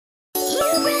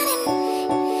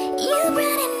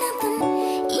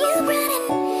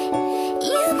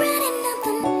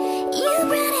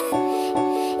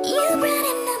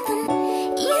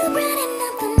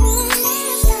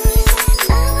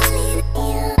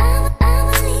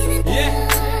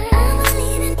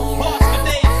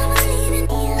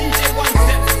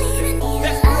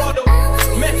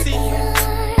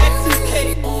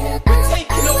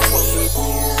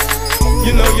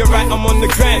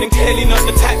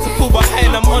to fall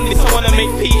behind. I'm on this, I wanna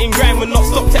make Pete and grind. We're not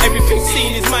stop to everything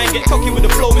seen is mine. Get cocky with the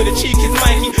flow, with the cheek is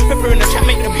mine. Keep pepper in the chat,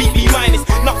 make the beat be mine. It's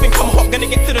nothing come hot, gonna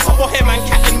get to the top of here, man.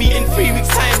 Catting me in 3 weeks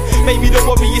time. Baby, don't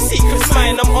worry, your secret's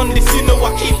mine. I'm on this, you know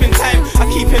I keep in time. I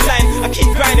keep in line, I keep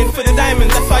grinding for the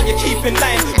diamonds. That's why you keep in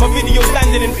line. My video's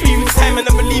landing in 3 weeks time, and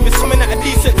I believe it's coming at a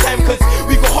decent time. Cause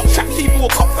we got hot trap people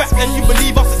with pop fat, and you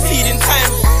believe us succeed in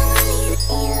time.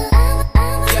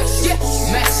 Yes, yes,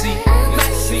 messy,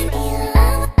 messy.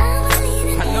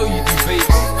 I know you do,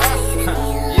 babes.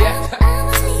 Yeah,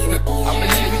 I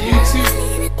believe in you too.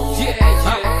 Yeah,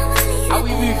 yeah. Are we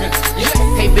moving? Yeah.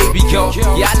 Hey baby girl,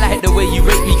 yeah, I like the way you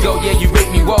rate me, girl. Yeah, you rate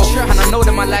me well, and I know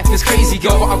that my life is crazy,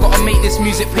 girl, but I gotta make this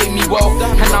music pay me well.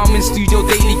 And now I'm in studio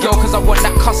daily, girl, cause I want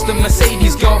that custom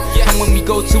Mercedes, girl. And when we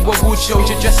go to award shows,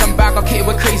 your dress and bag, I cater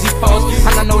with crazy pearls.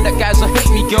 And I know that guys will hate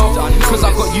me, girl, cause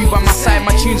I got you by my side.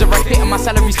 My tunes are right fit and my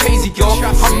salary's crazy, girl.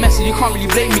 I'm messy, you can't really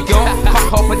blame me, girl. Can't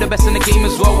help with the best in the game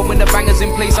as well. And when the bangers in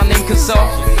place, our name can sell.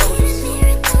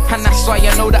 And that's why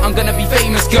I know that I'm gonna be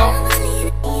famous, girl.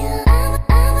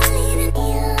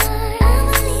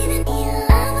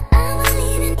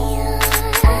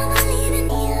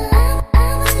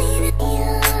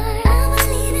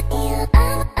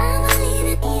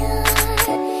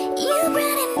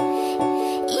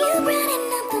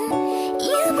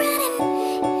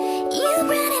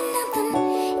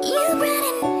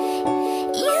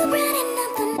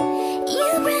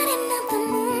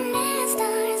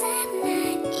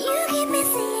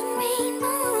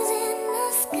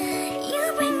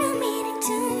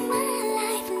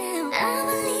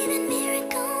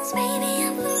 Baby,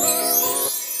 I'm forever.